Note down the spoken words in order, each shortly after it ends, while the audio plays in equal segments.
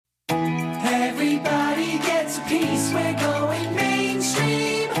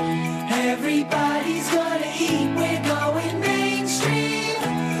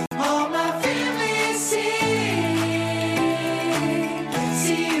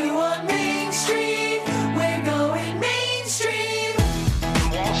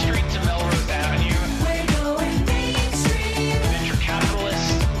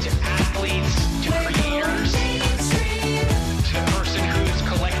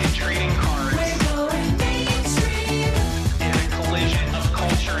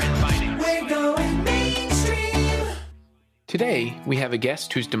we have a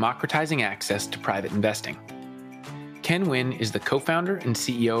guest who's democratizing access to private investing. Ken Nguyen is the co-founder and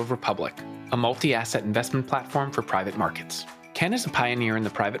CEO of Republic, a multi-asset investment platform for private markets. Ken is a pioneer in the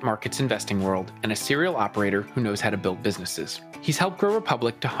private markets investing world and a serial operator who knows how to build businesses. He's helped grow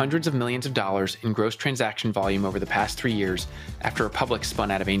Republic to hundreds of millions of dollars in gross transaction volume over the past 3 years after Republic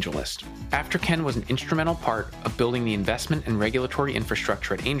spun out of AngelList. After Ken was an instrumental part of building the investment and regulatory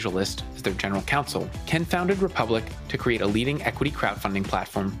infrastructure at AngelList as their general counsel, Ken founded Republic to create a leading equity crowdfunding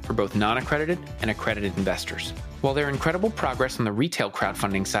platform for both non-accredited and accredited investors. While their incredible progress on the retail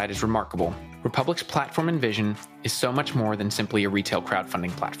crowdfunding side is remarkable, Republic's platform and vision is so much more than simply a retail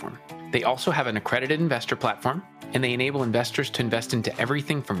crowdfunding platform. They also have an accredited investor platform, and they enable investors to invest into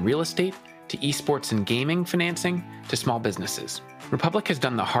everything from real estate to esports and gaming financing to small businesses. Republic has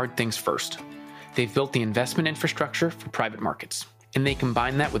done the hard things first. They've built the investment infrastructure for private markets, and they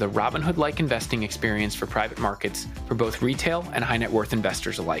combine that with a Robinhood-like investing experience for private markets for both retail and high net worth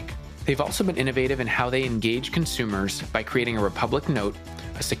investors alike. They've also been innovative in how they engage consumers by creating a Republic Note,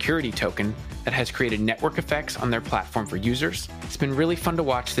 a security token that has created network effects on their platform for users. It's been really fun to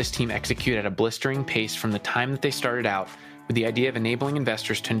watch this team execute at a blistering pace from the time that they started out with the idea of enabling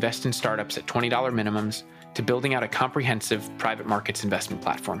investors to invest in startups at $20 minimums to building out a comprehensive private markets investment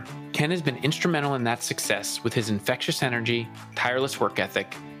platform. Ken has been instrumental in that success with his infectious energy, tireless work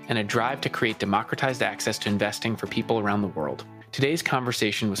ethic, and a drive to create democratized access to investing for people around the world. Today's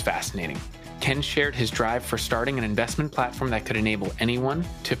conversation was fascinating. Ken shared his drive for starting an investment platform that could enable anyone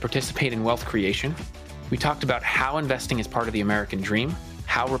to participate in wealth creation. We talked about how investing is part of the American dream,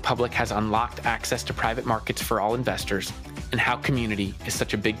 how Republic has unlocked access to private markets for all investors, and how community is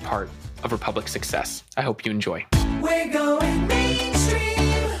such a big part of Republic's success. I hope you enjoy. We're going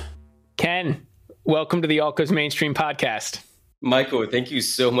mainstream. Ken, welcome to the All Goes Mainstream podcast. Michael, thank you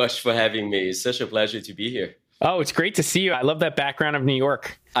so much for having me. It's such a pleasure to be here. Oh, it's great to see you. I love that background of New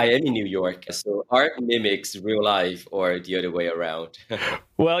York. I am in New York, so art mimics real life or the other way around.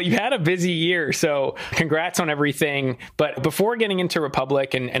 Well, you had a busy year, so congrats on everything. But before getting into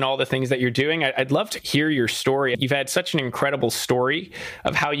Republic and all the things that you're doing, I'd love to hear your story. You've had such an incredible story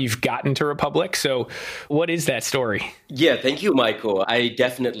of how you've gotten to Republic. So what is that story? Yeah, thank you, Michael. I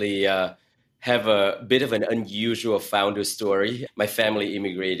definitely have a bit of an unusual founder story. My family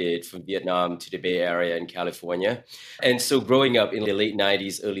immigrated from Vietnam to the Bay Area in California. And so growing up in the late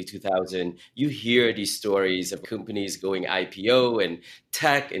 90s, early 2000, you hear these stories of companies going IPO and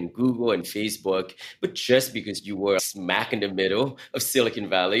tech and Google and Facebook. But just because you were smack in the middle of Silicon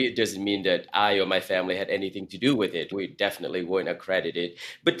Valley, it doesn't mean that I or my family had anything to do with it. We definitely weren't accredited.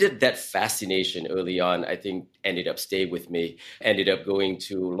 But that fascination early on, I think, ended up staying with me. Ended up going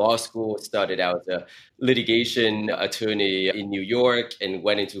to law school, started out as a litigation attorney in New York and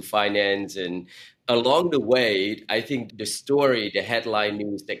went into finance. And along the way, I think the story, the headline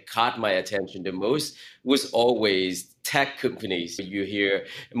news that caught my attention the most was always tech companies. You hear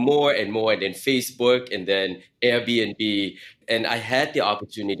more and more, and then Facebook, and then Airbnb. And I had the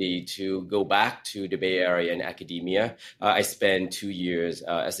opportunity to go back to the Bay Area in academia. I spent 2 years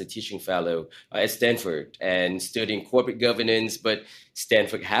as a teaching fellow at Stanford and studying corporate governance, but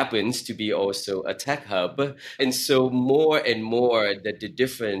Stanford happens to be also a tech hub. And so more and more that the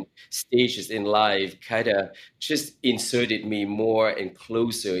different stages in life kind of just inserted me more and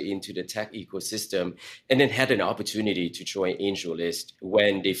closer into the tech ecosystem, and then had an opportunity to join AngelList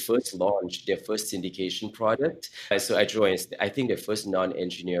when they first launched their first syndication product. So I joined, I think, their first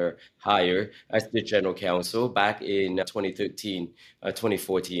non-engineer hire as the general counsel back in 2013,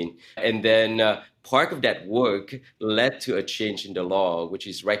 2014. And then part of that work led to a change in the law, which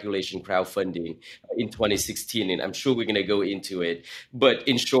is regulation crowdfunding in 2016. And I'm sure we're going to go into it. But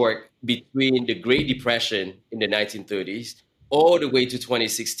in short, between the Great Depression in the 1930s all the way to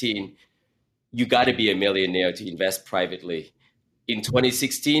 2016, you got to be a millionaire to invest privately. In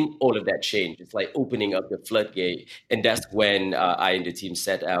 2016, all of that changed. It's like opening up the floodgate. And that's when I and the team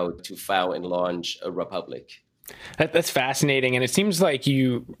set out to found and launch a Republic. That's fascinating. And it seems like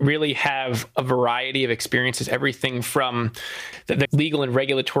you really have a variety of experiences, everything from the legal and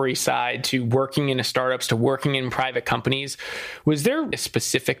regulatory side to working in startups to working in private companies. Was there a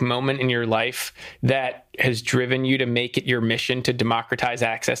specific moment in your life that has driven you to make it your mission to democratize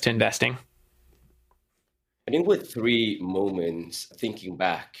access to investing? I think with three moments, thinking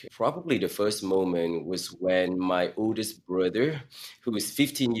back, probably the first moment was when my oldest brother, who is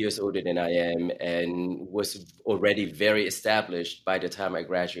 15 years older than I am and was already very established by the time I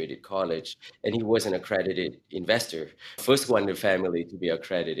graduated college, and he was an accredited investor, first one in the family to be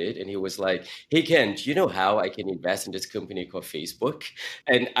accredited. And he was like, "Hey, Ken, do you know how I can invest in this company called Facebook?"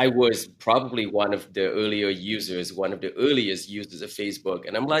 And I was probably one of the earlier users, one of the earliest users of Facebook.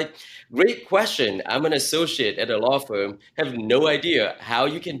 And I'm like, great question. I'm an associate at a law firm, have no idea how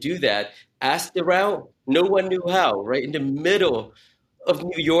you can do that. Asked around, no one knew how, right? In the middle of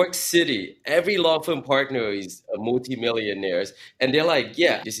New York City, every law firm partner is a multimillionaires. And they're like,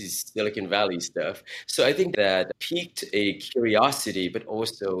 yeah, this is Silicon Valley stuff. So I think that piqued a curiosity, but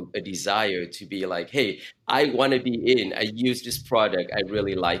also a desire to be like, hey, I want to be in. I use this product. I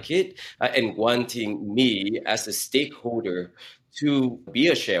really like it. And wanting me as a stakeholder to be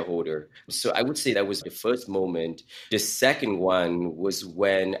a shareholder. So I would say that was the first moment. The second one was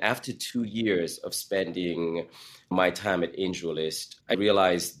when, after 2 years of spending my time at AngelList, I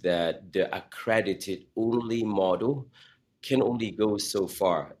realized that the accredited only model can only go so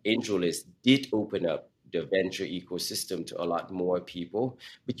far. AngelList did open up the venture ecosystem to a lot more people,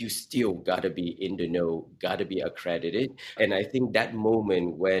 but you still got to be in the know, got to be accredited. And I think that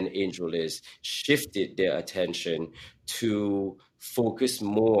moment when AngelList shifted their attention to focus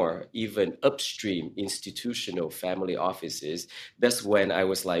more, even upstream institutional family offices, that's when I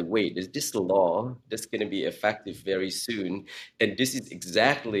was like, wait, is this law that's going to be effective very soon? And this is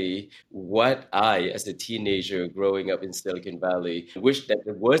exactly what I, as a teenager growing up in Silicon Valley, wish that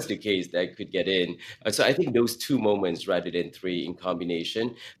it was the case that I could get in. So I think those two moments, rather than three in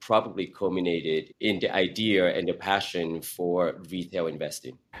combination, probably culminated in the idea and the passion for retail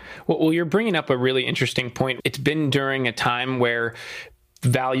investing. Well, you're bringing up a really interesting point. It's been during a time where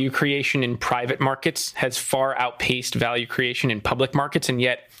value creation in private markets has far outpaced value creation in public markets. And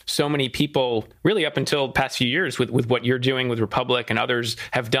yet so many people, really up until the past few years with what you're doing with Republic and others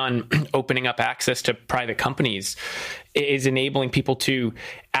have done, opening up access to private companies, is enabling people to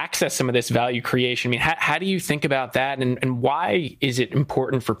access some of this value creation. I mean, how do you think about that? And why is it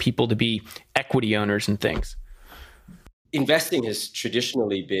important for people to be equity owners and things? Investing has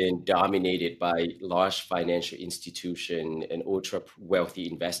traditionally been dominated by large financial institutions and ultra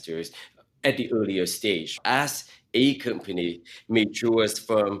wealthy investors at the earlier stage. As a company matures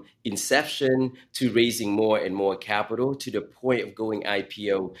from inception to raising more and more capital to the point of going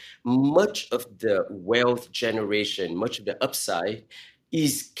IPO, much of the wealth generation, much of the upside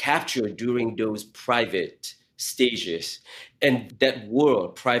is captured during those private stages. And that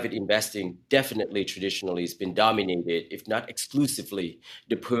world, private investing, definitely traditionally has been dominated, if not exclusively,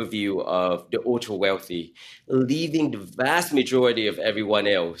 the purview of the ultra wealthy, leaving the vast majority of everyone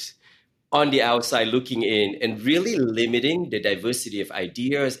else on the outside looking in and really limiting the diversity of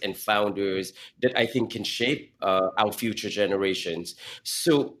ideas and founders that I think can shape our future generations.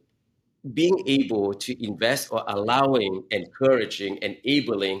 So being able to invest or allowing, encouraging,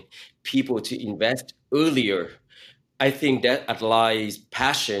 enabling people to invest earlier, I think that aligns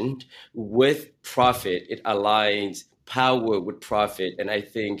passion with profit. It aligns power with profit. And I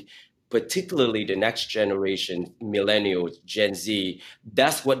think particularly the next generation, millennials, Gen Z,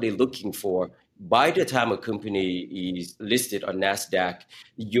 that's what they're looking for. By the time a company is listed on NASDAQ,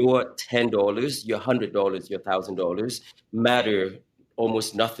 your $10, your $100, your $1,000 matter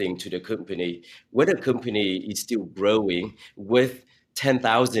almost nothing to the company. When a company is still growing with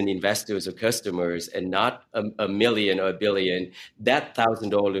 10,000 investors or customers and not a million or a billion, that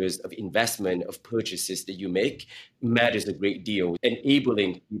 $1,000 of investment of purchases that you make matters a great deal.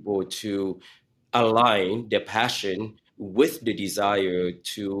 Enabling people to align their passion with the desire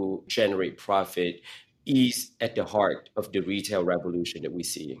to generate profit is at the heart of the retail revolution that we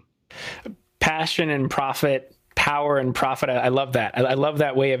see. Passion and profit, power and profit. I love that. I love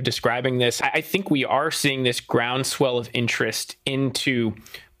that way of describing this. I think we are seeing this groundswell of interest into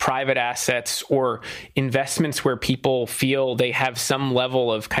private assets or investments where people feel they have some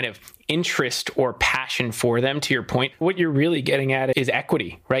level of kind of interest or passion for them. To your point, what you're really getting at is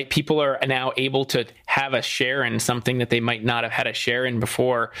equity, right? People are now able to have a share in something that they might not have had a share in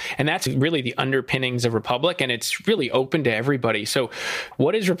before. And that's really the underpinnings of Republic. And it's really open to everybody. So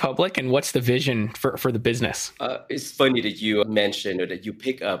what is Republic and what's the vision for the business? It's funny that you mentioned or that you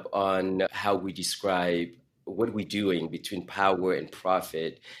pick up on how we describe what we're doing between power and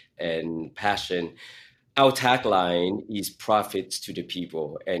profit and passion. Our tagline is profits to the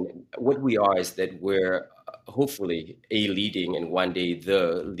people. And what we are is that we're hopefully a leading and one day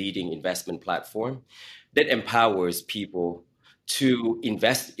the leading investment platform that empowers people to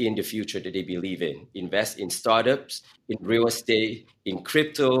invest in the future that they believe in, invest in startups, in real estate, in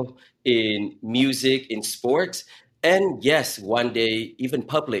crypto, in music, in sports, and yes, one day, even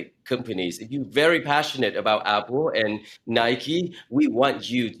public companies. If you're very passionate about Apple and Nike, we want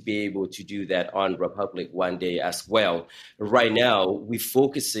you to be able to do that on Republic one day as well. Right now, we're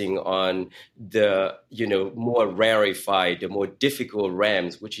focusing on the more rarefied, the more difficult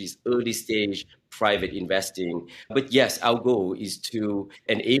realms, which is early stage private investing. But yes, our goal is to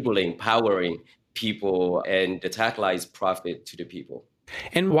enabling, powering people, and the tagline is profit to the people.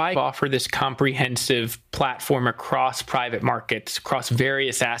 And why offer this comprehensive platform across private markets, across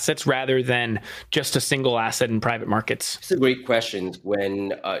various assets, rather than just a single asset in private markets? It's a great question.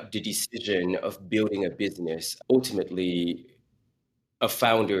 When the decision of building a business, ultimately a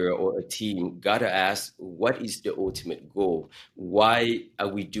founder or a team gotta ask, what is the ultimate goal? Why are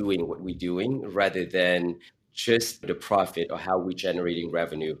we doing what we're doing rather than just the profit or how we're generating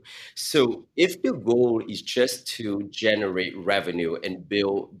revenue? So if the goal is just to generate revenue and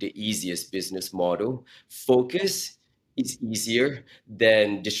build the easiest business model, focus is easier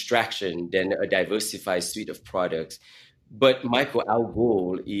than distraction, than a diversified suite of products. But Michael, our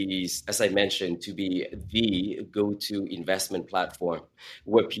goal is, as I mentioned, to be the go-to investment platform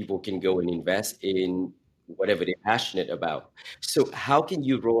where people can go and invest in whatever they're passionate about. So how can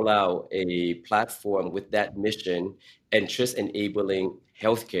you roll out a platform with that mission and just enabling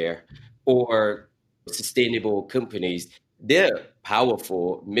healthcare or sustainable companies? They're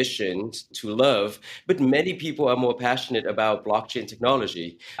powerful missions to love, but many people are more passionate about blockchain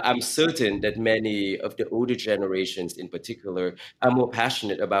technology. I'm certain that many of the older generations in particular are more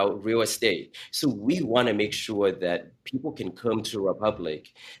passionate about real estate. So we want to make sure that people can come to Republic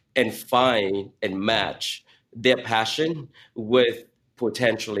and find and match their passion with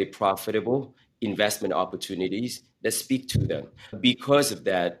potentially profitable investment opportunities that speak to them. Because of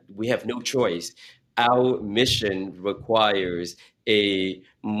that, we have no choice. Our mission requires a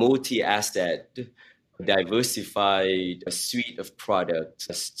multi-asset, diversified suite of products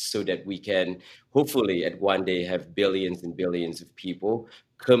so that we can hopefully at one day have billions and billions of people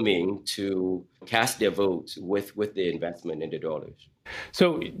coming to cast their votes with the investment in the dollars.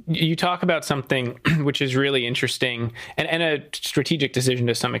 So you talk about something which is really interesting and a strategic decision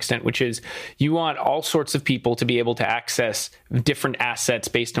to some extent, which is you want all sorts of people to be able to access different assets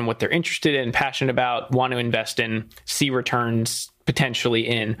based on what they're interested in, passionate about, want to invest in, see returns potentially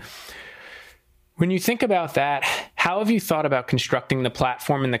in. When you think about that, how have you thought about constructing the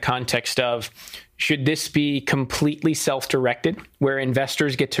platform in the context of, should this be completely self-directed, where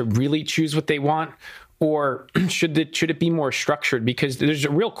investors get to really choose what they want? Or should it be more structured? Because there's a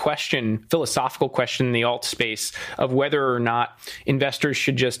real question, philosophical question in the alt space of whether or not investors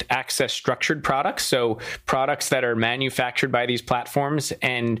should just access structured products. So products that are manufactured by these platforms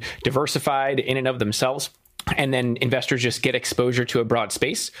and diversified in and of themselves, and then investors just get exposure to a broad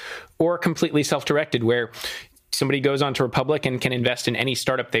space, or completely self-directed where somebody goes onto Republic and can invest in any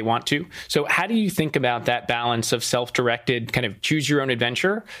startup they want to. So how do you think about that balance of self-directed, kind of choose your own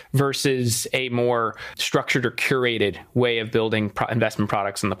adventure versus a more structured or curated way of building investment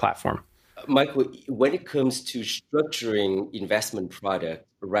products on the platform? Michael, when it comes to structuring investment products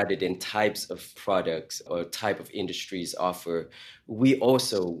rather than types of products or type of industries offer, we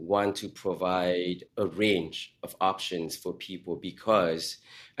also want to provide a range of options for people, because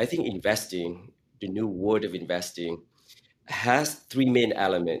I think investing, the new world of investing, has three main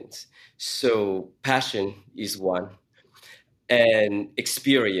elements. So passion is one, and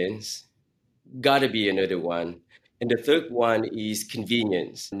experience gotta be another one. And the third one is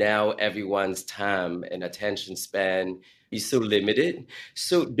convenience. Now everyone's time and attention span is so limited.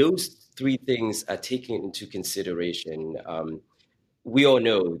 So those three things are taken into consideration. We all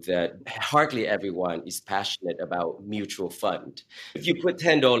know that hardly everyone is passionate about mutual fund. If you put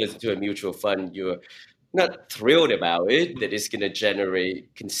 $10 into a mutual fund, you're not thrilled about it, that it's going to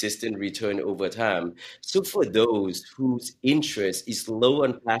generate consistent return over time. So for those whose interest is low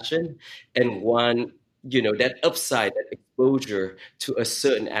on passion and want, that upside, that exposure to a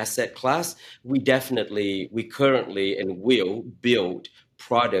certain asset class, we currently and will build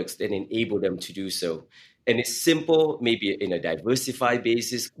products that enable them to do so. And it's simple, maybe in a diversified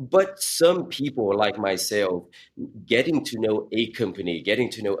basis, but some people like myself, getting to know a company, getting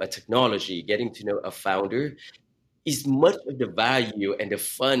to know a technology, getting to know a founder is much of the value and the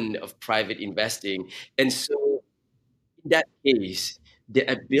fun of private investing. And so in that case, the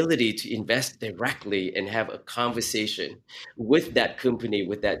ability to invest directly and have a conversation with that company,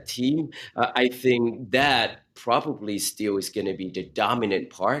 with that team, I think that probably still is going to be the dominant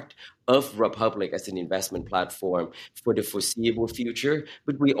part of Republic as an investment platform for the foreseeable future.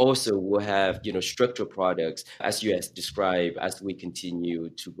 But we also will have, structured products, as you has described, as we continue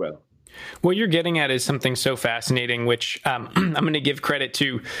to grow. What you're getting at is something so fascinating, which I'm going to give credit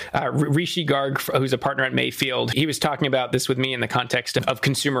to Rishi Garg, who's a partner at Mayfield. He was talking about this with me in the context of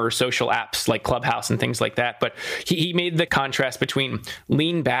consumer or social apps like Clubhouse and things like that. But he made the contrast between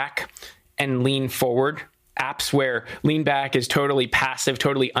lean back and lean forward. Apps where lean back is totally passive,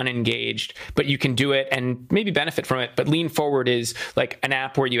 totally unengaged, but you can do it and maybe benefit from it. But lean forward is like an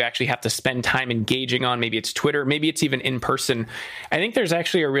app where you actually have to spend time engaging on. Maybe it's Twitter, maybe it's even in person. I think there's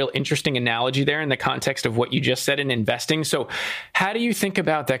actually a real interesting analogy there in the context of what you just said in investing. So how do you think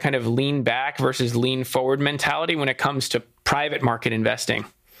about that kind of lean back versus lean forward mentality when it comes to private market investing?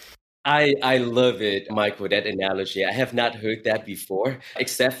 I love it, Michael, that analogy. I have not heard that before,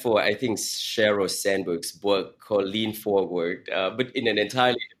 except for, I think, Sheryl Sandberg's book called Lean Forward, but in an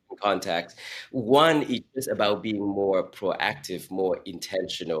entirely different context. One is just about being more proactive, more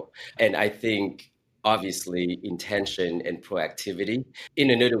intentional. And I think obviously intention and proactivity.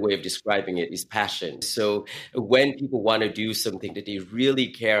 In another way of describing it is passion. So when people want to do something that they really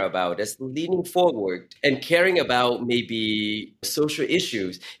care about, that's leaning forward and caring about maybe social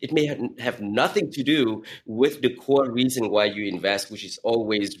issues. It may have nothing to do with the core reason why you invest, which is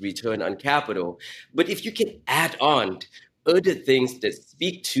always return on capital. But if you can add on other things that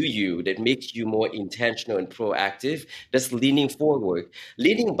speak to you, that makes you more intentional and proactive, that's leaning forward.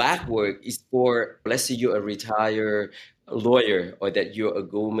 Leaning backward is for, let's say you're a retired lawyer or that you're a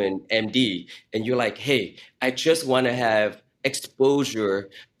Goldman MD, and you're like, hey, I just want to have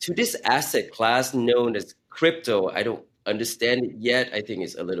exposure to this asset class known as crypto. I don't understand it yet. I think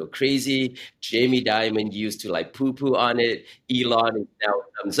it's a little crazy. Jamie Dimon used to like poo-poo on it. Elon is now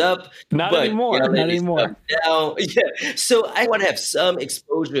thumbs up. Not anymore. Not anymore. Yeah. So I want to have some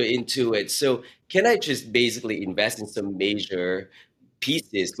exposure into it. So can I just basically invest in some major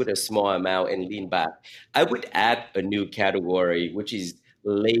pieces with a small amount and lean back? I would add a new category, which is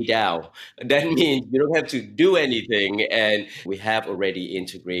lay down. That means you don't have to do anything, and we have already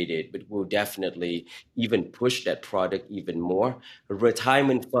integrated, but we'll definitely even push that product even more.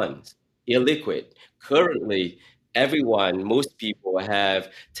 Retirement funds, illiquid. Currently, most people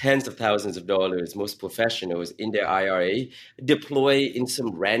have tens of thousands of dollars, most professionals in their IRA deploy in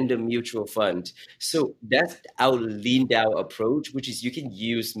some random mutual fund. So that's our lean down approach, which is you can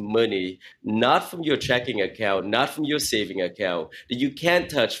use money not from your checking account, not from your saving account that you can't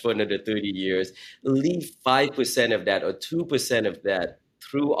touch for another 30 years. Leave 5% of that or 2% of that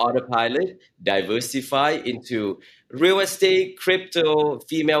through autopilot, diversify into real estate, crypto,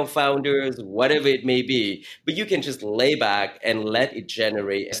 female founders, whatever it may be. But you can just lay back and let it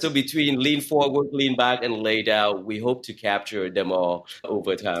generate. So between lean forward, lean back, and lay down, we hope to capture them all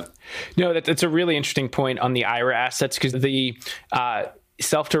over time. No, that's a really interesting point on the IRA assets, because the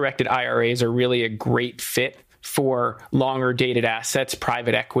self-directed IRAs are really a great fit for longer dated assets,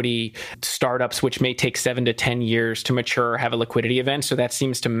 private equity, startups, which may take 7 to 10 years to mature, have a liquidity event. So that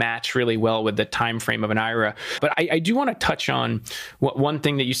seems to match really well with the time frame of an IRA. But I do want to touch on one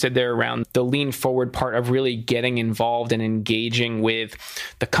thing that you said there around the lean forward part of really getting involved and engaging with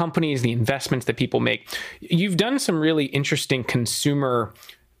the companies, the investments that people make. You've done some really interesting consumer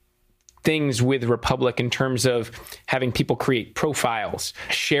things with Republic in terms of having people create profiles,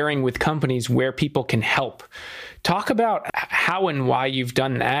 sharing with companies where people can help. Talk about how and why you've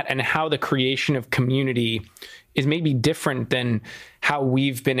done that and how the creation of community is maybe different than how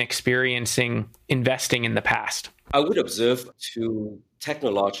we've been experiencing investing in the past. I would observe two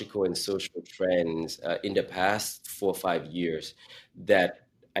technological and social trends in the past 4 or 5 years that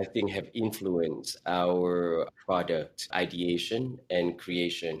I think have influenced our product ideation and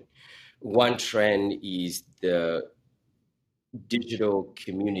creation. One trend is the digital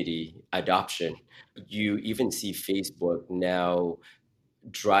community adoption. You even see Facebook now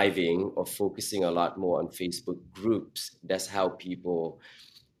driving or focusing a lot more on Facebook groups. That's how people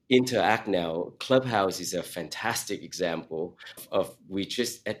interact now. Clubhouse is a fantastic example of we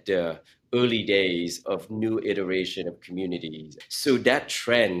just at the early days of new iteration of communities. So that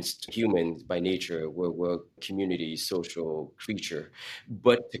trend, humans by nature, we're community, social creature,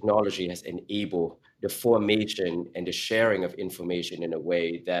 but technology has enabled the formation and the sharing of information in a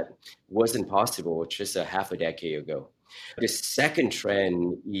way that wasn't possible just a half a decade ago. The second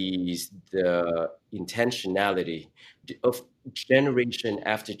trend is the intentionality of generation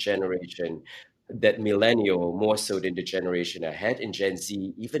after generation that millennial, more so than the generation ahead, and Gen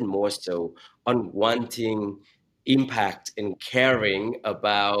Z even more so, on wanting impact and caring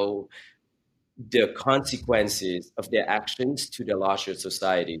about the consequences of their actions to the larger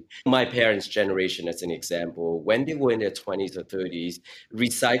society. My parents' generation, as an example, when they were in their 20s or 30s,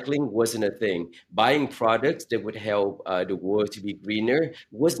 recycling wasn't a thing. Buying products that would help the world to be greener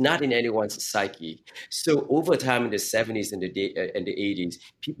was not in anyone's psyche. So over time in the 70s and the 80s,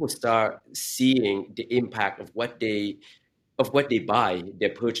 people start seeing the impact of what they buy,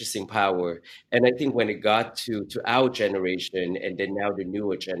 their purchasing power. And I think when it got to our generation and then now the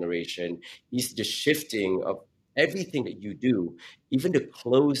newer generation, is the shifting of everything that you do, even the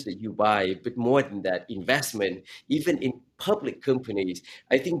clothes that you buy, but more than that, investment, even in public companies.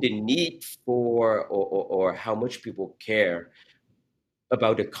 I think the need for or how much people care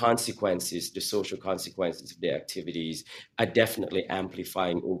about the consequences, the social consequences of their activities are definitely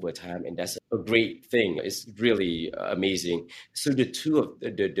amplifying over time. And that's a great thing. It's really amazing. So the two of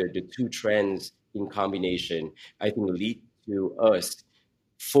the two trends in combination, I think lead to us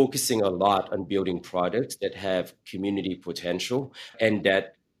focusing a lot on building products that have community potential and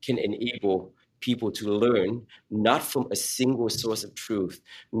that can enable people to learn not from a single source of truth,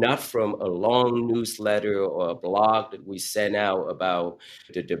 not from a long newsletter or a blog that we send out about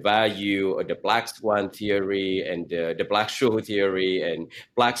the value or the Black Swan theory and the Black Show theory and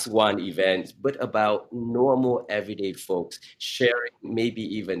Black Swan events, but about normal everyday folks sharing maybe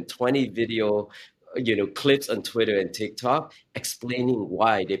even 20 video clips on Twitter and TikTok explaining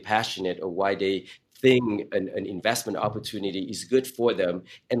why they're passionate or why they think an investment opportunity is good for them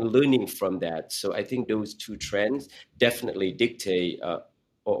and learning from that. So I think those two trends definitely dictate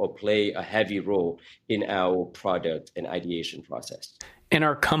or play a heavy role in our product and ideation process. And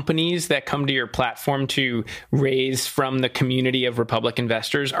are companies that come to your platform to raise from the community of Republic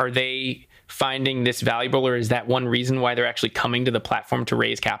investors, are they finding this valuable, or is that one reason why they're actually coming to the platform to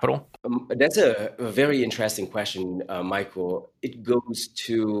raise capital? That's a very interesting question, Michael. It goes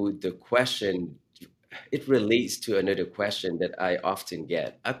to the question, it relates to another question that I often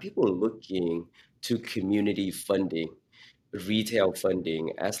get. Are people looking to community funding, retail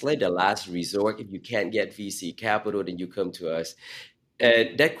funding as like the last resort? If you can't get VC capital, then you come to us.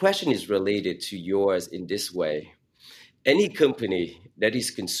 And that question is related to yours in this way. Any company that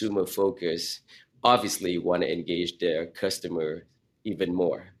is consumer focused obviously want to engage their customer even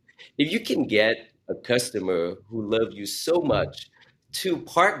more. If you can get a customer who loves you so much to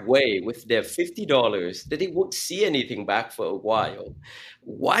part way with their $50 that they won't see anything back for a while,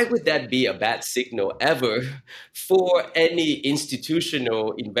 why would that be a bad signal ever for any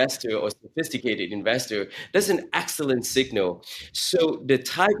institutional investor or sophisticated investor? That's an excellent signal. So the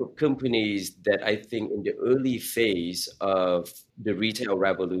type of companies that I think in the early phase of the retail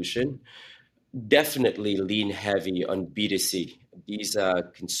revolution definitely lean heavy on B2C. These are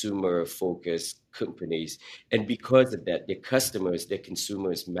consumer focused companies. And because of that, their customers, their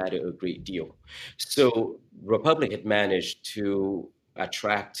consumers matter a great deal. So Republic had managed to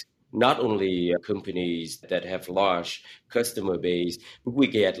attract not only companies that have large customer base, but we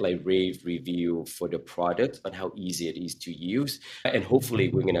get like rave review for the product on how easy it is to use. And hopefully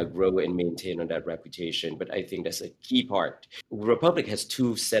we're going to grow and maintain on that reputation. But I think that's a key part. Republic has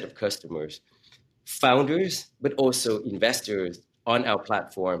two set of customers, founders, but also investors on our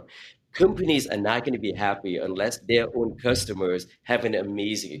platform. Companies are not going to be happy unless their own customers have an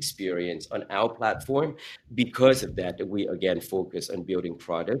amazing experience on our platform. Because of that, we again focus on building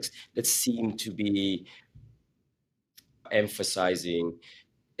products that seem to be emphasizing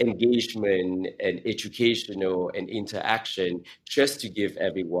engagement and educational and interaction just to give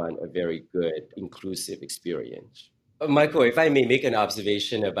everyone a very good, inclusive experience. Michael, if I may make an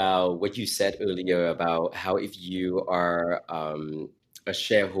observation about what you said earlier about how if you are a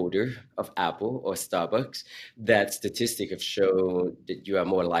shareholder of Apple or Starbucks, that statistic have shown that you are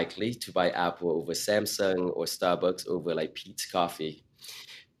more likely to buy Apple over Samsung or Starbucks over like Peet's Coffee.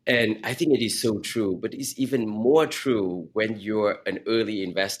 And I think it is so true, but it's even more true when you're an early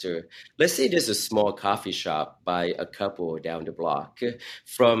investor. Let's say there's a small coffee shop by a couple down the block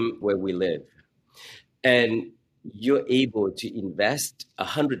from where we live. And you're able to invest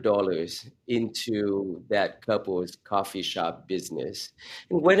 $100 into that couple's coffee shop business.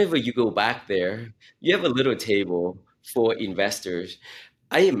 And whenever you go back there, you have a little table for investors.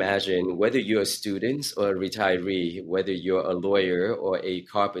 I imagine whether you're a student or a retiree, whether you're a lawyer or a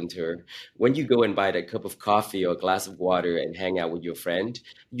carpenter, when you go and buy that cup of coffee or glass of water and hang out with your friend,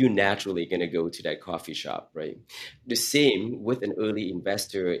 you're naturally going to go to that coffee shop, right? The same with an early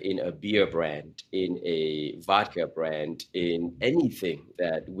investor in a beer brand, in a vodka brand, in anything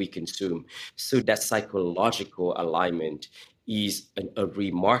that we consume. So that psychological alignment is a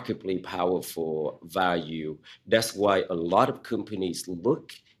remarkably powerful value. That's why a lot of companies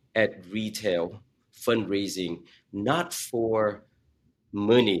look at retail fundraising not for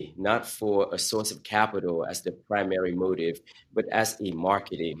money, not for a source of capital as the primary motive, but as a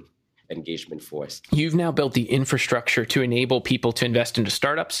marketing engagement force. You've now built the infrastructure to enable people to invest into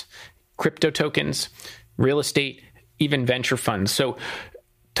startups, crypto tokens, real estate, even venture funds. So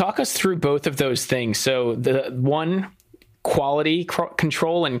talk us through both of those things. So the one, quality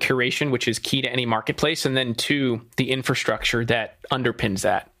control and curation, which is key to any marketplace, and then two, the infrastructure that underpins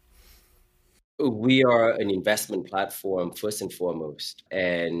that. We are an investment platform first and foremost,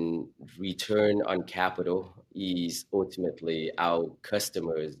 and return on capital is ultimately our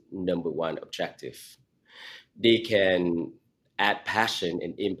customers' number one objective. They can add passion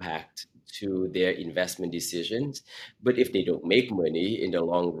and impact to their investment decisions. But if they don't make money in the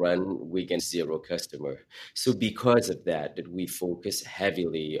long run, we get zero customer. So because of that we focus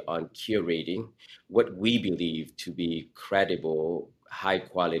heavily on curating what we believe to be credible, high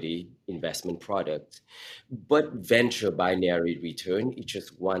quality investment products. But venture binary return is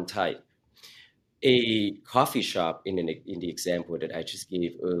just one type. A coffee shop in the example that I just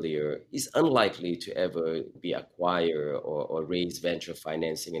gave earlier is unlikely to ever be acquired or raise venture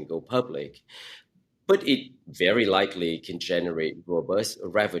financing and go public, but it very likely can generate robust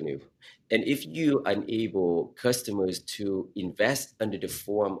revenue. And if you enable customers to invest under the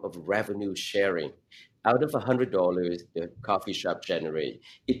form of revenue sharing, out of $100 the coffee shop generate,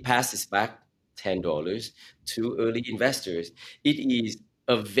 it passes back $10 to early investors. It is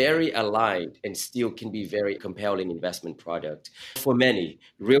a very aligned and still can be very compelling investment product. For many,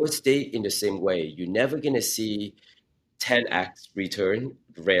 real estate in the same way, you're never going to see 10x return,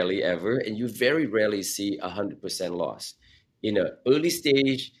 rarely ever, and you very rarely see 100% loss. In an early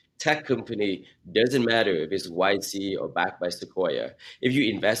stage tech company, doesn't matter if it's YC or backed by Sequoia. If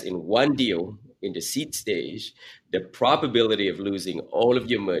you invest in one deal in the seed stage, the probability of losing all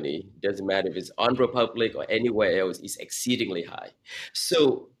of your money, doesn't matter if it's on Republic or anywhere else, is exceedingly high.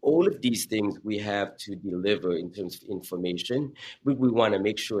 So all of these things we have to deliver in terms of information, but we want to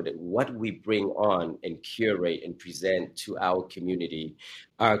make sure that what we bring on and curate and present to our community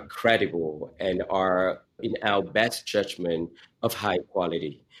are credible and are, in our best judgment, of high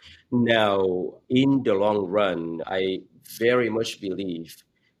quality. Now, in the long run, I very much believe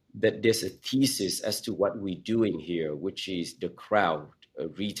that there's a thesis as to what we're doing here, which is the crowd,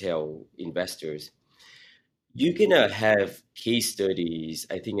 retail investors. You're going to have case studies,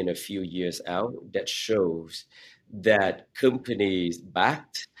 I think, in a few years out that shows that companies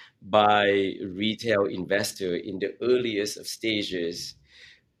backed by retail investor in the earliest of stages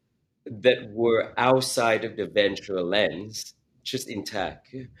that were outside of the venture lens, just in tech,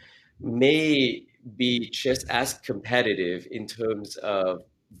 may be just as competitive in terms of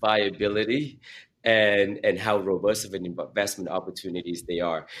viability and how robust of an investment opportunities they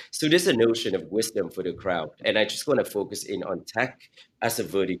are. So there's a notion of wisdom for the crowd. And I just want to focus in on tech as a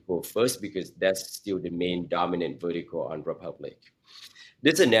vertical first, because that's still the main dominant vertical on Republic.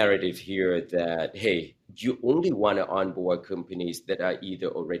 There's a narrative here that, hey, you only want to onboard companies that are either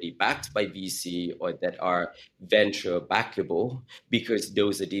already backed by VC or that are venture backable, because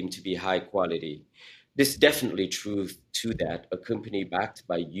those are deemed to be high quality. There's definitely truth to that. A company backed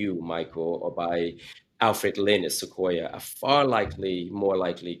by you, Michael, or by Alfred Lin at Sequoia are more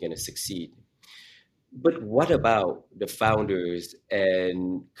likely going to succeed. But what about the founders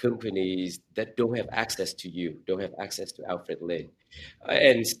and companies that don't have access to you, don't have access to Alfred Lin?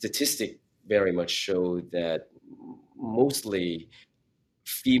 And statistics very much show that mostly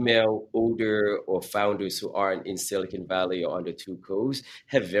female, older, or founders who aren't in Silicon Valley or on the two coasts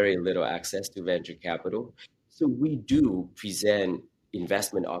have very little access to venture capital. So we do present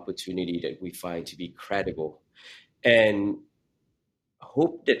investment opportunity that we find to be credible, and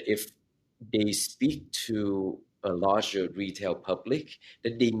hope that if they speak to a larger retail public,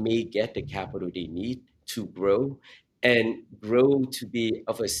 that they may get the capital they need to grow and grow to be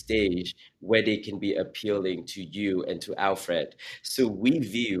of a stage where they can be appealing to you and to Alfred. So we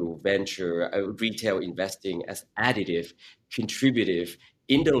view venture retail investing as additive, contributive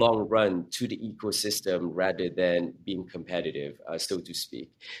in the long run to the ecosystem rather than being competitive, so to speak.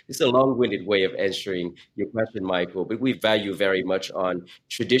 This is a long-winded way of answering your question, Michael, but we value very much on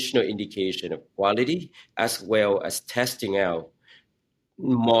traditional indication of quality as well as testing out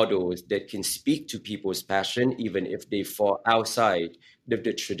models that can speak to people's passion, even if they fall outside of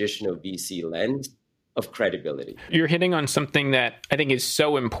the traditional VC lens of credibility. You're hitting on something that I think is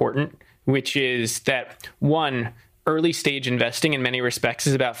so important, which is that one, early stage investing in many respects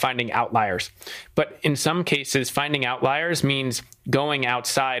is about finding outliers. But in some cases, finding outliers means going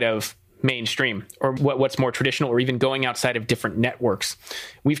outside of mainstream or what's more traditional, or even going outside of different networks.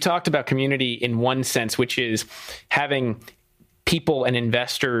 We've talked about community in one sense, which is having people and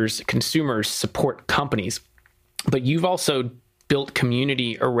investors, consumers support companies. But you've also built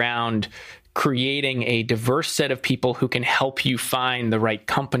community around creating a diverse set of people who can help you find the right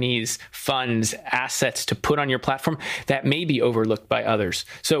companies, funds, assets to put on your platform that may be overlooked by others.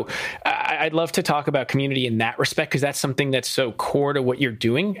 So I'd love to talk about community in that respect, because that's something that's so core to what you're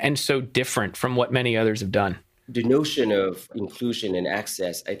doing and so different from what many others have done. The notion of inclusion and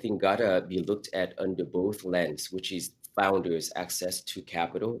access, I think, gotta be looked at under both lens, which is founders' access to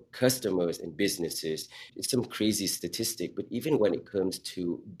capital, customers and businesses. It's some crazy statistic, but even when it comes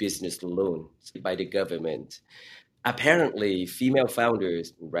to business loans by the government, apparently female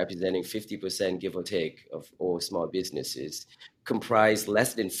founders, representing 50%, give or take, of all small businesses, comprise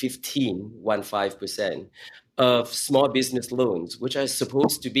less than 15% of small business loans, which are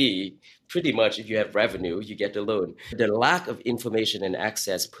supposed to be pretty much, if you have revenue, you get the loan. The lack of information and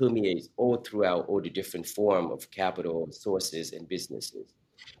access permeates all throughout all the different forms of capital sources and businesses.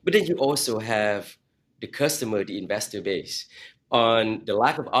 But then you also have the customer, the investor base. On the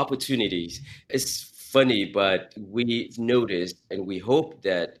lack of opportunities, it's funny, but we noticed and we hope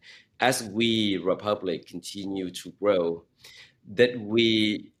that as we, Republic, continue to grow, that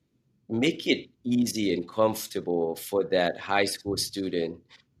we make it easy and comfortable for that high school student,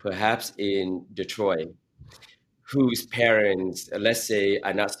 perhaps in Detroit, whose parents, let's say,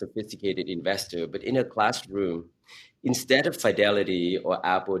 are not sophisticated investor, but in a classroom, instead of Fidelity or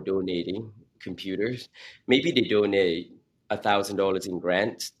Apple donating computers, maybe they donate $1,000 in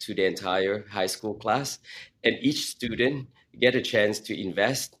grants to the entire high school class, and each student get a chance to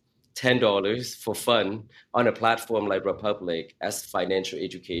invest $10 for fun on a platform like Republic as financial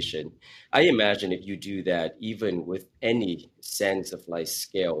education. I imagine if you do that, even with any sense of like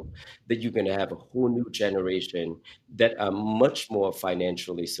scale, that you're going to have a whole new generation that are much more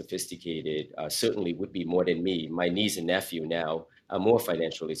financially sophisticated, certainly would be more than me. My niece and nephew now are more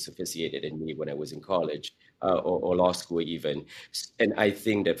financially sophisticated than me when I was in college or law school even. And I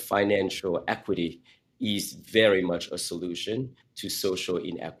think that financial equity is very much a solution to social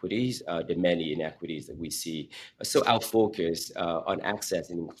inequities, the many inequities that we see. So our focus on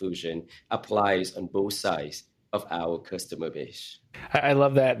access and inclusion applies on both sides of our customer base. I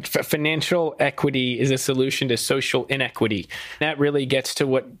love that. Financial equity is a solution to social inequity. That really gets to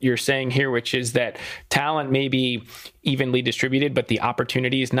what you're saying here, which is that talent may be evenly distributed, but the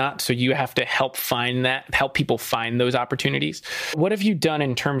opportunity is not. So you have to help people find those opportunities. What have you done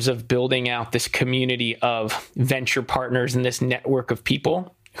in terms of building out this community of venture partners and this network of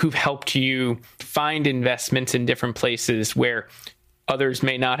people who've helped you find investments in different places where others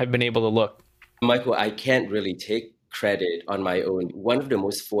may not have been able to look? Michael, I can't really take credit on my own. One of the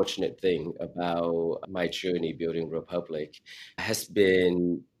most fortunate things about my journey building Republic has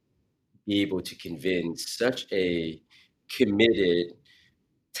been be able to convince such a committed,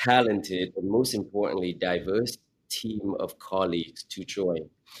 talented, and most importantly, diverse team of colleagues to join.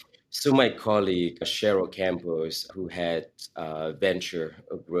 So my colleague, Cheryl Campos, who had venture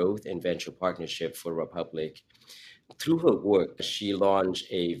growth and venture partnership for Republic, through her work, she launched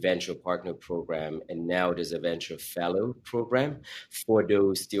a venture partner program, and now there's a venture fellow program for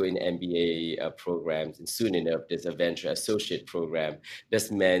those still in MBA programs. And soon enough, there's a venture associate program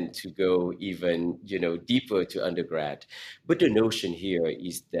that's meant to go even, deeper to undergrad. But the notion here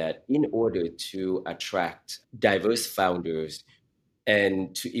is that in order to attract diverse founders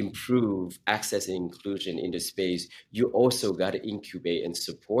and to improve access and inclusion in the space, you also got to incubate and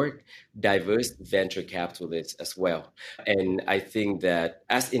support diverse venture capitalists as well. And I think that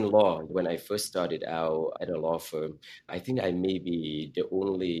as in law, when I first started out at a law firm, I think I may be the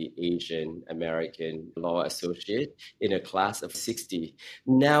only Asian American law associate in a class of 60.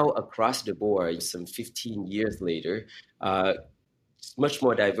 Now across the board, some 15 years later, It's much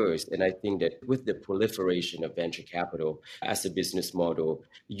more diverse. And I think that with the proliferation of venture capital as a business model,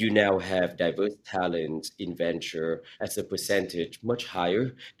 you now have diverse talent in venture as a percentage much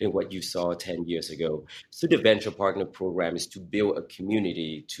higher than what you saw 10 years ago. So the venture partner program is to build a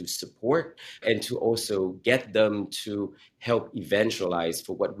community to support and to also get them to help evangelize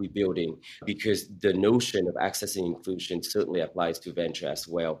for what we're building, because the notion of access and inclusion certainly applies to venture as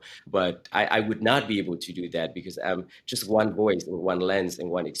well. But I would not be able to do that because I'm just one voice and one lens and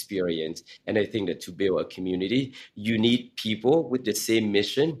one experience. And I think that to build a community, you need people with the same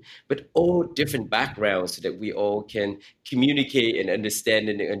mission, but all different backgrounds so that we all can communicate and understand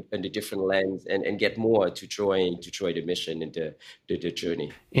in the different lens and get more to join the mission and the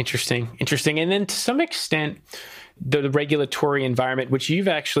journey. Interesting. And then to some extent, the regulatory environment, which you've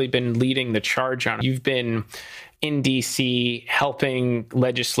actually been leading the charge on. You've been in DC helping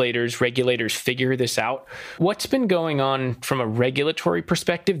legislators, regulators figure this out. What's been going on from a regulatory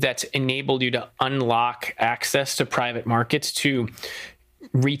perspective that's enabled you to unlock access to private markets to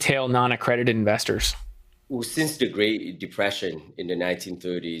retail non-accredited investors? Well, since the Great Depression in the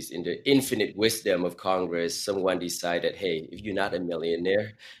 1930s, in the infinite wisdom of Congress, someone decided, hey, if you're not a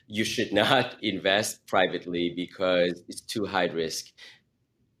millionaire, you should not invest privately because it's too high risk.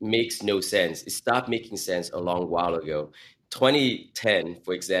 Makes no sense. It stopped making sense a long while ago. 2010,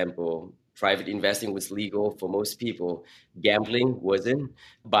 for example, private investing was legal for most people. Gambling wasn't.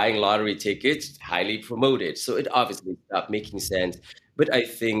 Buying lottery tickets, highly promoted. So it obviously stopped making sense. But I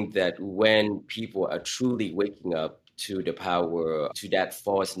think that when people are truly waking up to the power, to that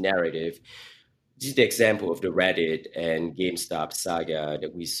false narrative, this is the example of the Reddit and GameStop saga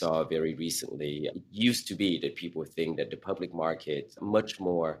that we saw very recently. It used to be that people think that the public market are much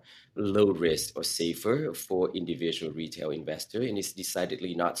more low risk or safer for individual retail investor, and it's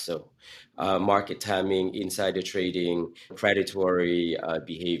decidedly not so. Market timing, insider trading, predatory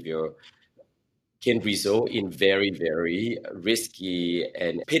behavior can result in very, very risky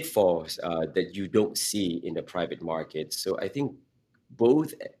and pitfalls that you don't see in the private market. So I think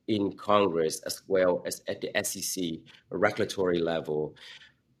both in Congress as well as at the SEC regulatory level,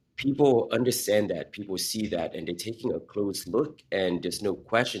 people understand that, people see that, and they're taking a close look. And there's no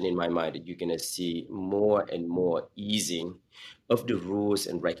question in my mind that you're going to see more and more easing of the rules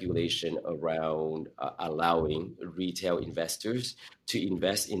and regulation around allowing retail investors to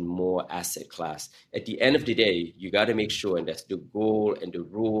invest in more asset class. At the end of the day, you got to make sure, and that's the goal and the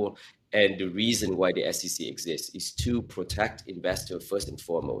rule and the reason why the SEC exists, is to protect investor first and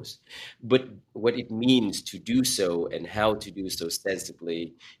foremost. But what it means to do so and how to do so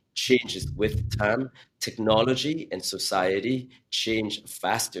sensibly changes with time. Technology and society change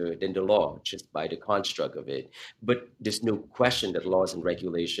faster than the law just by the construct of it. But there's no question that laws and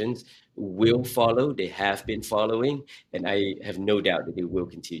regulations will follow. They have been following, and I have no doubt that they will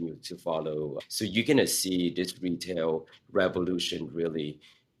continue to follow. So you're going to see this retail revolution really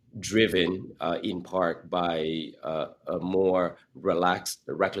driven in part by a more relaxed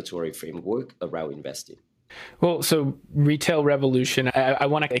regulatory framework around investing. Well, so retail revolution, I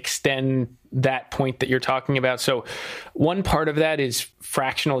want to extend that point that you're talking about. So one part of that is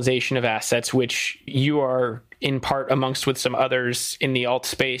fractionalization of assets, which you are in part amongst with some others in the alt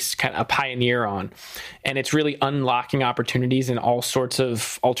space, kind of a pioneer on. And it's really unlocking opportunities in all sorts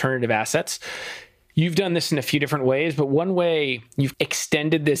of alternative assets. You've done this in a few different ways, but one way you've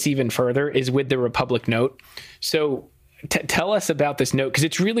extended this even further is with the Republic Note. So tell us about this note, because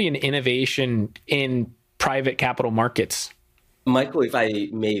it's really an innovation in private capital markets. Michael, if I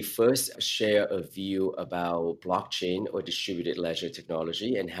may first share a view about blockchain or distributed ledger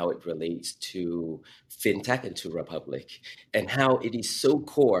technology and how it relates to fintech and to Republic, and how it is so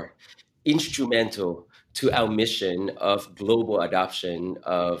core, instrumental to our mission of global adoption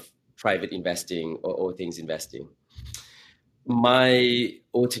of private investing or all things investing. My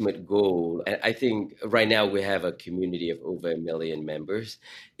ultimate goal, and I think right now we have a community of over 1 million members.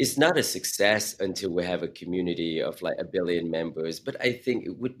 It's not a success until we have a community of like 1 billion members, but I think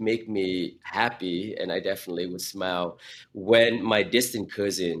it would make me happy, and I definitely would smile when my distant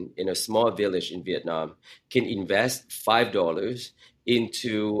cousin in a small village in Vietnam can invest $5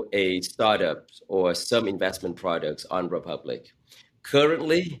 into a startup or some investment products on Republic.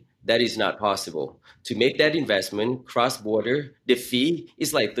 Currently, that is not possible. To make that investment cross-border, the fee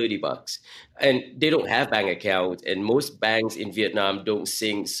is like $30. And they don't have bank accounts, and most banks in Vietnam don't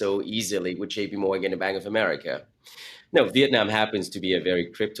sync so easily with JP Morgan and Bank of America. Now, Vietnam happens to be a very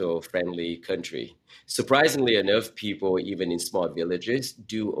crypto-friendly country. Surprisingly enough, people, even in small villages,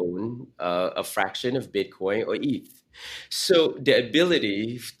 do own a fraction of Bitcoin or ETH. So the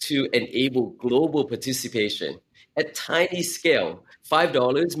ability to enable global participation at tiny scale.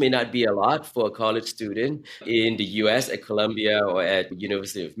 $5 may not be a lot for a college student in the US at Columbia or at the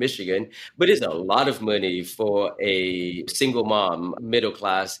University of Michigan, but it's a lot of money for a single mom, middle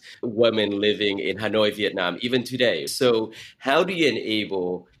class woman living in Hanoi, Vietnam, even today. So, how do you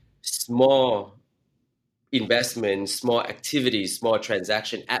enable small investments, small activities, small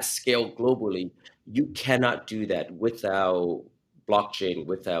transaction at scale globally? You cannot do that without blockchain,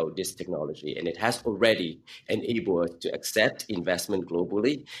 without this technology. And it has already enabled us to accept investment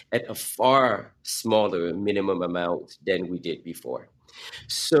globally at a far smaller minimum amount than we did before.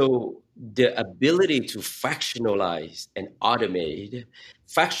 So the ability to fractionalize and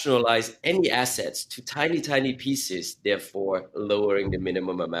fractionalize any assets to tiny, tiny pieces, therefore lowering the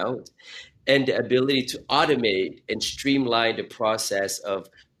minimum amount, and the ability to automate and streamline the process of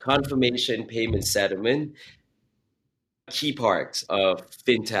confirmation, payment, settlement, key parts of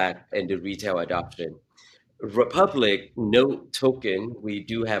fintech and the retail adoption. Republic Note token, we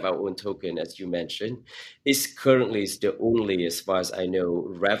do have our own token, as you mentioned, is currently the only, as far as I know,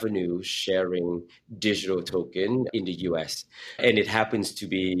 revenue sharing digital token in the US. And it happens to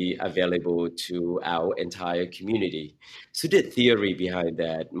be available to our entire community. So the theory behind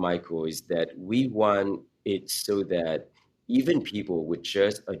that, Michael, is that we want it so that even people with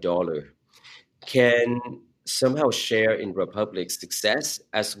just $1 can somehow share in Republic's success,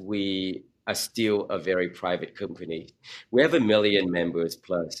 as we are still a very private company. We have 1 million members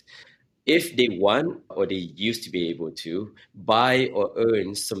plus. If they want, or they used to be able to, buy or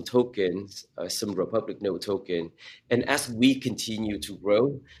earn some tokens, some Republic Note token, and as we continue to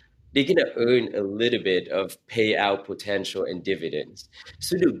grow, they're going to earn a little bit of payout potential and dividends.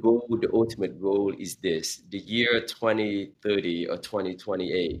 So the ultimate goal is this: the year 2030 or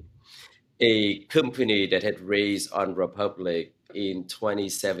 2028, a company that had raised on Republic in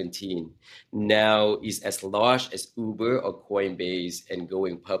 2017 now is as large as Uber or Coinbase and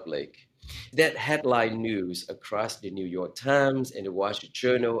going public. That headline news across the New York Times and the Wall Street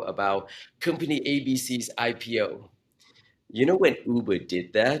Journal about company ABC's IPO. You know, when Uber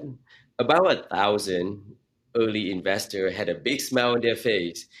did that, about 1,000 early investors had a big smile on their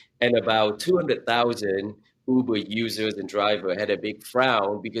face, and about 200,000 Uber users and drivers had a big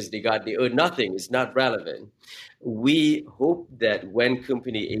frown because they earned nothing. It's not relevant. We hope that when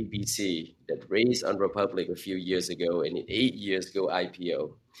company ABC that raised on Republic a few years ago and in 8 years ago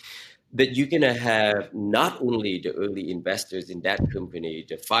IPO, that you're going to have not only the early investors in that company,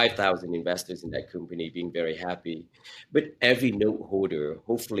 the 5,000 investors in that company being very happy, but every note holder,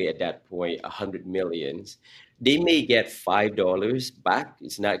 hopefully at that point, 100 millions, they may get $5 back.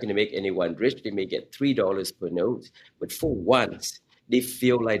 It's not going to make anyone rich. They may get $3 per note. But for once, they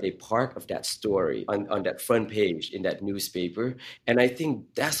feel like they're part of that story on that front page in that newspaper. And I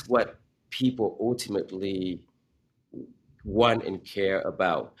think that's what people ultimately want and care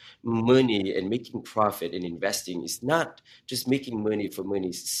about. Money and making profit and investing is not just making money for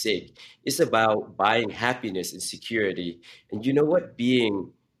money's sake. It's about buying happiness and security. And you know what?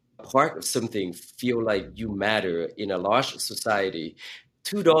 Being part of something, feel like you matter in a large society.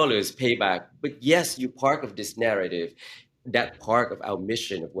 $2 payback, but yes, you're part of this narrative, that part of our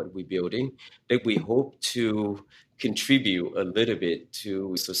mission of what we're building, that we hope to contribute a little bit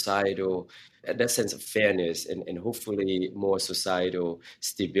to societal, that sense of fairness and hopefully more societal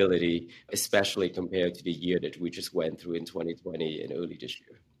stability, especially compared to the year that we just went through in 2020 and early this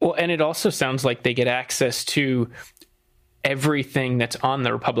year. Well, and it also sounds like they get access to everything that's on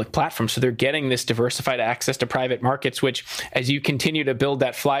the Republic platform. So they're getting this diversified access to private markets, which as you continue to build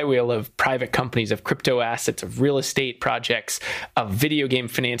that flywheel of private companies, of crypto assets, of real estate projects, of video game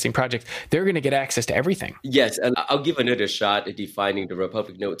financing projects, they're going to get access to everything. Yes, and I'll give another shot at defining the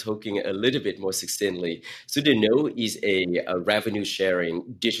Republic Note token a little bit more succinctly. So the Note is a revenue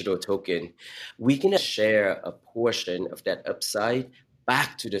sharing digital token. We can share a portion of that upside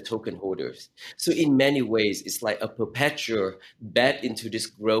back to the token holders. So in many ways, it's like a perpetual bet into this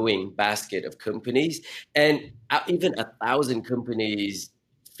growing basket of companies. And even 1,000 companies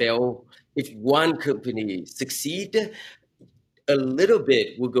fail. If one company succeed, a little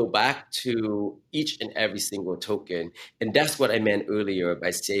bit will go back to each and every single token. And that's what I meant earlier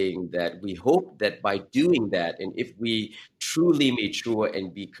by saying that we hope that by doing that, and if we truly mature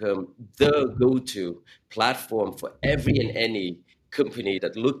and become the go-to platform for every and any company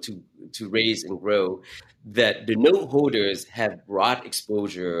that look to raise and grow, that the note holders have broad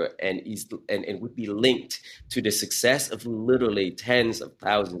exposure and would be linked to the success of literally tens of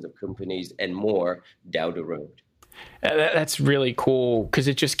thousands of companies and more down the road. That's really cool because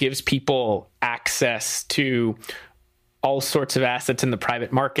it just gives people access to all sorts of assets in the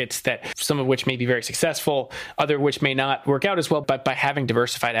private markets, that some of which may be very successful, other which may not work out as well. But by having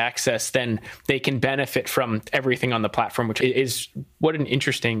diversified access, then they can benefit from everything on the platform, which is what an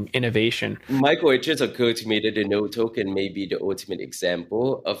interesting innovation. Michael, it just occurred to me that the note token may be the ultimate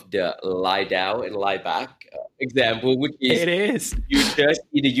example of the lie down and lie back example, which is it is.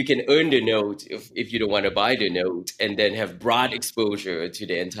 You can earn the note if you don't want to buy the note, and then have broad exposure to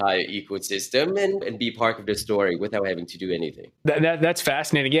the entire ecosystem and be part of the story without having to do anything. That's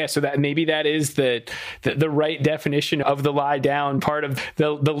fascinating. Yeah. So that maybe that is the right definition of the lie down part of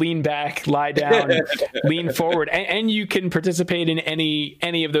the lean back, lie down, lean forward. And you can participate in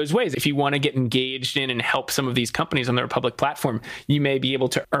any of those ways. If you want to get engaged in and help some of these companies on the Republic platform, you may be able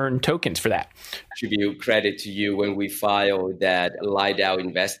to earn tokens for that. Attribute credit to you when we file that lie down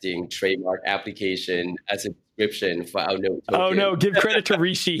investing trademark application as a description for our note token. Oh no, give credit to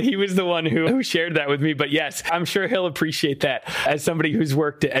Rishi. He was the one who shared that with me. But yes, I'm sure he'll appreciate that. As somebody who's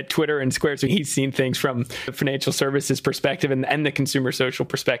worked at Twitter and Square, so he's seen things from the financial services perspective and the consumer social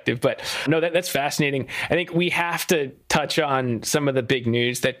perspective. But no, that's fascinating. I think we have to touch on some of the big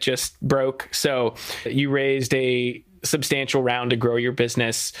news that just broke. So you raised a substantial round to grow your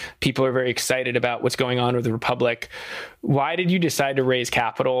business. People are very excited about what's going on with the Republic. Why did you decide to raise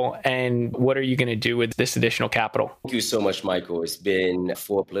capital, and what are you going to do with this additional capital? Thank you so much, Michael. It's been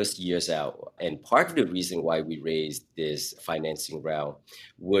 4+ years out. And part of the reason why we raised this financing round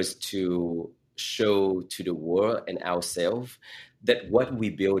was to show to the world and ourselves that what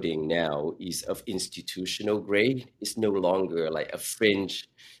we're building now is of institutional grade. It's no longer like a fringe,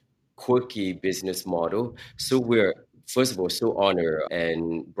 quirky business model. So we're, first of all, so honored,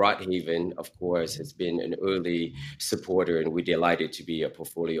 and Broadhaven, of course, has been an early supporter, and we're delighted to be a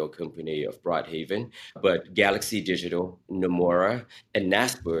portfolio company of Broadhaven. But Galaxy Digital, Nomura, and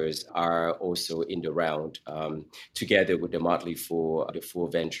Naspers are also in the round, together with the Motley Fool, the Fool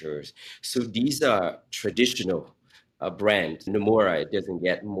Ventures. So these are traditional brand. Nomura, it doesn't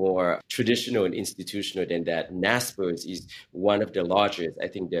get more traditional and institutional than that. Naspers is one of the largest, I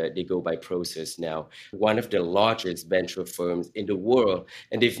think they go by Prosus now, one of the largest venture firms in the world.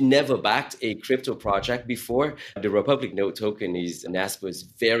 And they've never backed a crypto project before. The Republic Note token is Naspers'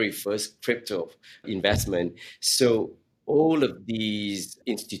 very first crypto investment. So all of these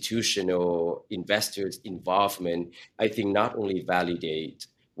institutional investors' involvement, I think, not only validate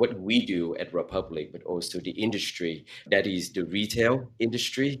what we do at Republic, but also the industry, that is the retail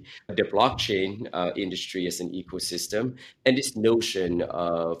industry, the blockchain industry as an ecosystem, and this notion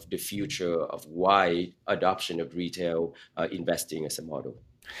of the future of wide adoption of retail investing as a model.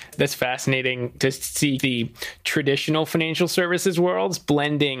 That's fascinating to see the traditional financial services worlds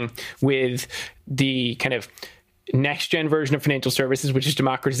blending with the kind of next-gen version of financial services, which is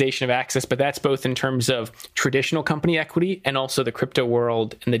democratization of access, but that's both in terms of traditional company equity and also the crypto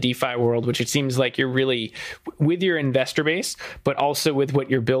world and the DeFi world, which it seems like you're really, with your investor base, but also with what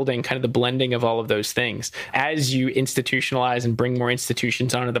you're building, kind of the blending of all of those things. As you institutionalize and bring more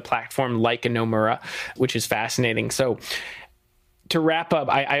institutions onto the platform, like a Nomura, which is fascinating. So to wrap up,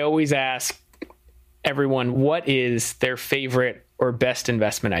 I always ask everyone, what is their favorite or best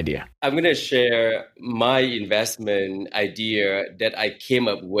investment idea? I'm going to share my investment idea that I came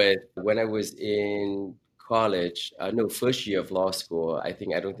up with when I was in college. First year of law school. I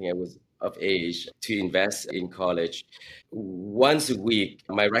don't think I was of age to invest in college. Once a week,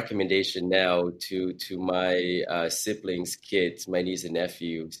 my recommendation now to my siblings, kids, my nieces and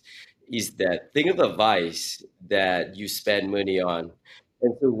nephews, is that think of a vice that you spend money on.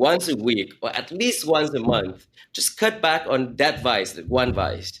 And so once a week, or at least once a month, just cut back on that vice, that one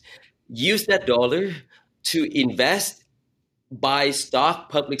vice. Use that dollar to invest, buy stock,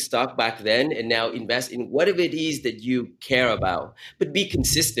 public stock back then, and now invest in whatever it is that you care about, but be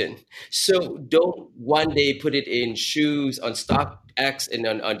consistent. So don't one day put it in shoes on stock X, and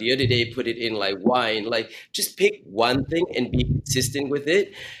on the other day put it in like wine. Like, just pick one thing and be consistent with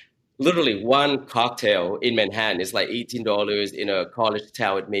it. Literally one cocktail in Manhattan is like $18. In a college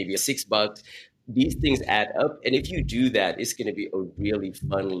town, it may be $6. These things add up. And if you do that, it's going to be a really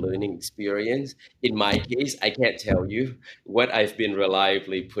fun learning experience. In my case, I can't tell you what I've been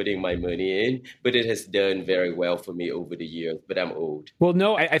reliably putting my money in, but it has done very well for me over the years, but I'm old. Well,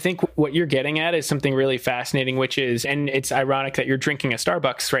 no, I think what you're getting at is something really fascinating, which is, and it's ironic that you're drinking a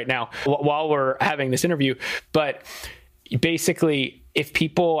Starbucks right now while we're having this interview, but basically, if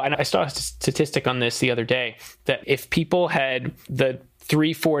people, and I saw a statistic on this the other day, that if people had the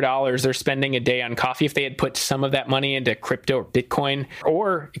 $3-4 they're spending a day on coffee, if they had put some of that money into crypto or Bitcoin,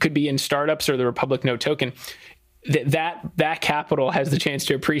 or it could be in startups or the Republic Note token, that capital has the chance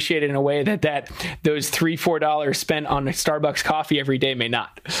to appreciate in a way that those $3-4 spent on a Starbucks coffee every day may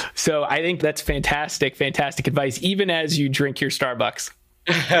not. So I think that's fantastic advice, even as you drink your Starbucks.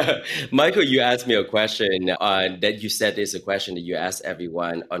 Michael, you asked me a question that you said is a question that you ask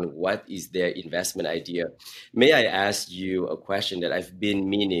everyone on what is their investment idea. May I ask you a question that I've been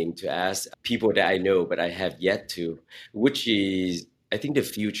meaning to ask people that I know, but I have yet to, which is, I think the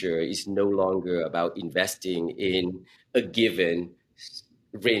future is no longer about investing in a given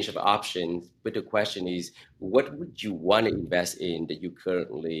range of options, but the question is, what would you want to invest in that you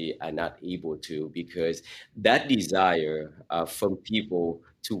currently are not able to? Because that desire from people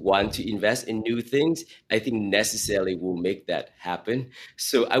to want to invest in new things, I think necessarily will make that happen.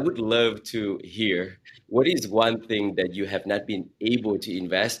 So I would love to hear, what is one thing that you have not been able to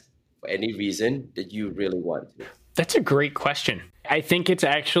invest for any reason that you really want to? That's a great question. I think it's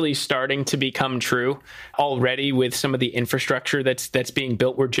actually starting to become true already with some of the infrastructure that's being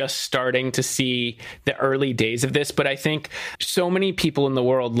built. We're just starting to see the early days of this, but I think so many people in the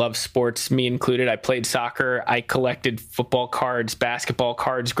world love sports, me included. I played soccer. I collected football cards, basketball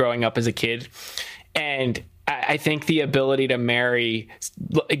cards growing up as a kid. And I think the ability to marry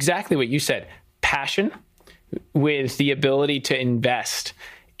exactly what you said, passion with the ability to invest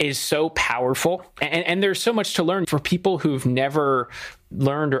is so powerful. And there's so much to learn for people who've never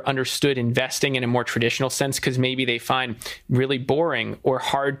learned or understood investing in a more traditional sense, because maybe they find really boring or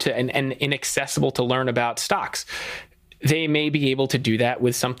hard to and inaccessible to learn about stocks. They may be able to do that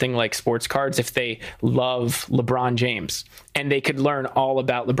with something like sports cards if they love LeBron James, and they could learn all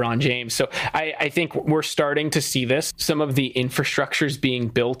about LeBron James. So I think we're starting to see this. Some of the infrastructures being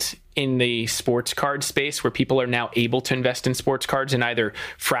built in the sports card space where people are now able to invest in sports cards in either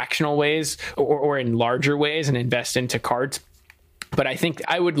fractional ways or in larger ways and invest into cards. But I think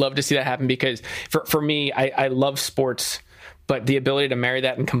I would love to see that happen because for me, I love sports. But the ability to marry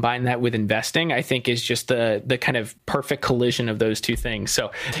that and combine that with investing, I think, is just the kind of perfect collision of those two things.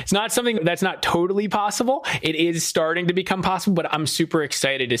 So it's not something that's not totally possible. It is starting to become possible, but I'm super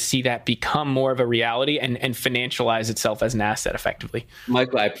excited to see that become more of a reality and financialize itself as an asset effectively.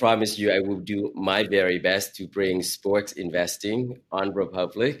 Michael, I promise you I will do my very best to bring sports investing on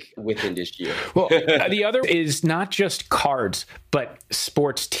Republic within this year. Well, the other is not just cards, but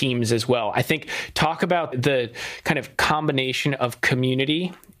sports teams as well. I think talk about the kind of combination of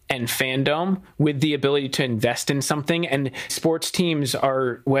community and fandom with the ability to invest in something. And sports teams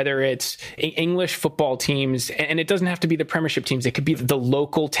are, whether it's English football teams, and it doesn't have to be the Premiership teams, it could be the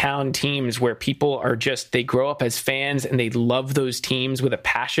local town teams where people are just, they grow up as fans and they love those teams with a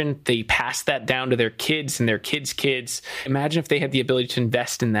passion. They pass that down to their kids and their kids' kids. Imagine if they had the ability to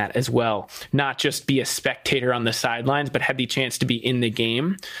invest in that as well, not just be a spectator on the sidelines, but have the chance to be in the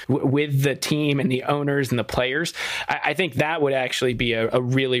game with the team and the owners and the players. I think that would actually be a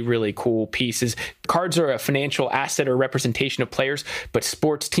really cool piece. Is cards are a financial asset or representation of players, but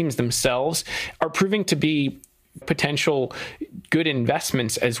sports teams themselves are proving to be potential good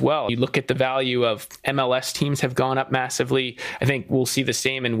investments as well. You look at the value of MLS teams have gone up massively. I think we'll see the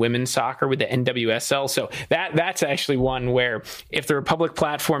same in women's soccer with the NWSL. So that's actually one where if the Republic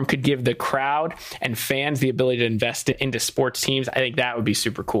platform could give the crowd and fans the ability to invest into sports teams, I think that would be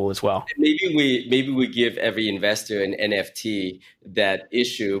super cool as well. Maybe we give every investor an NFT that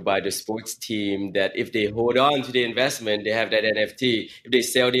issued by the sports team that if they hold on to the investment, they have that NFT. If they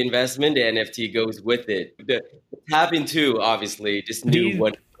sell the investment, the NFT goes with it. Tap into, obviously, this new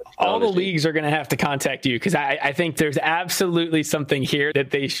one. All the leagues are going to have to contact you because I think there's absolutely something here that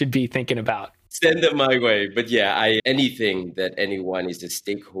they should be thinking about. Send them my way. But yeah, anything that anyone is a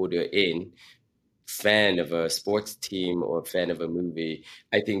stakeholder in, fan of a sports team or fan of a movie,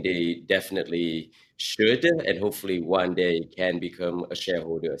 I think they definitely should, and hopefully one day can become a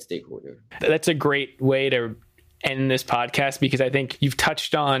shareholder, a stakeholder. That's a great way to end this podcast because I think you've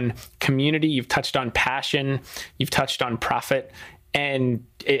touched on community, you've touched on passion, you've touched on profit. And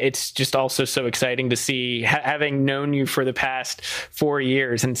it's just also so exciting to see, having known you for the past 4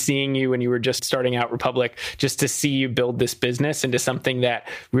 years and seeing you when you were just starting out Republic, just to see you build this business into something that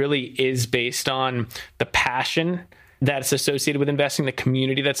really is based on the passion that's associated with investing, the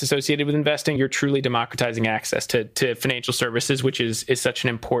community that's associated with investing. You're truly democratizing access to financial services, which is such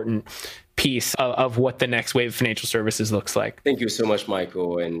an important piece of what the next wave of financial services looks like. Thank you so much,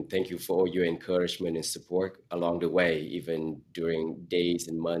 Michael, and thank you for all your encouragement and support along the way, even during days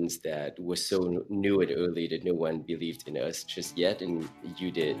and months that were so new and early that no one believed in us just yet, and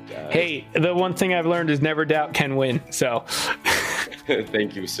you did. Hey, the one thing I've learned is never doubt Ken Win, so...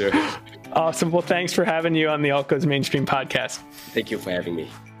 Thank you, sir. Awesome. Well, thanks for having you on the All Codes Mainstream podcast. Thank you for having me.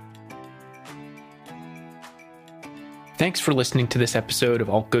 Thanks for listening to this episode of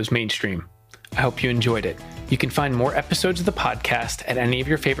Alt Goes Mainstream. I hope you enjoyed it. You can find more episodes of the podcast at any of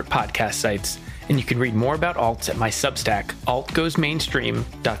your favorite podcast sites, and you can read more about alts at my Substack,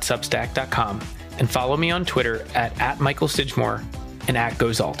 altgoesmainstream.substack.com, and follow me on Twitter at Michael Sidgmore and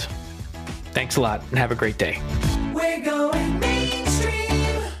 @GoesAlt. Thanks a lot and have a great day. We're going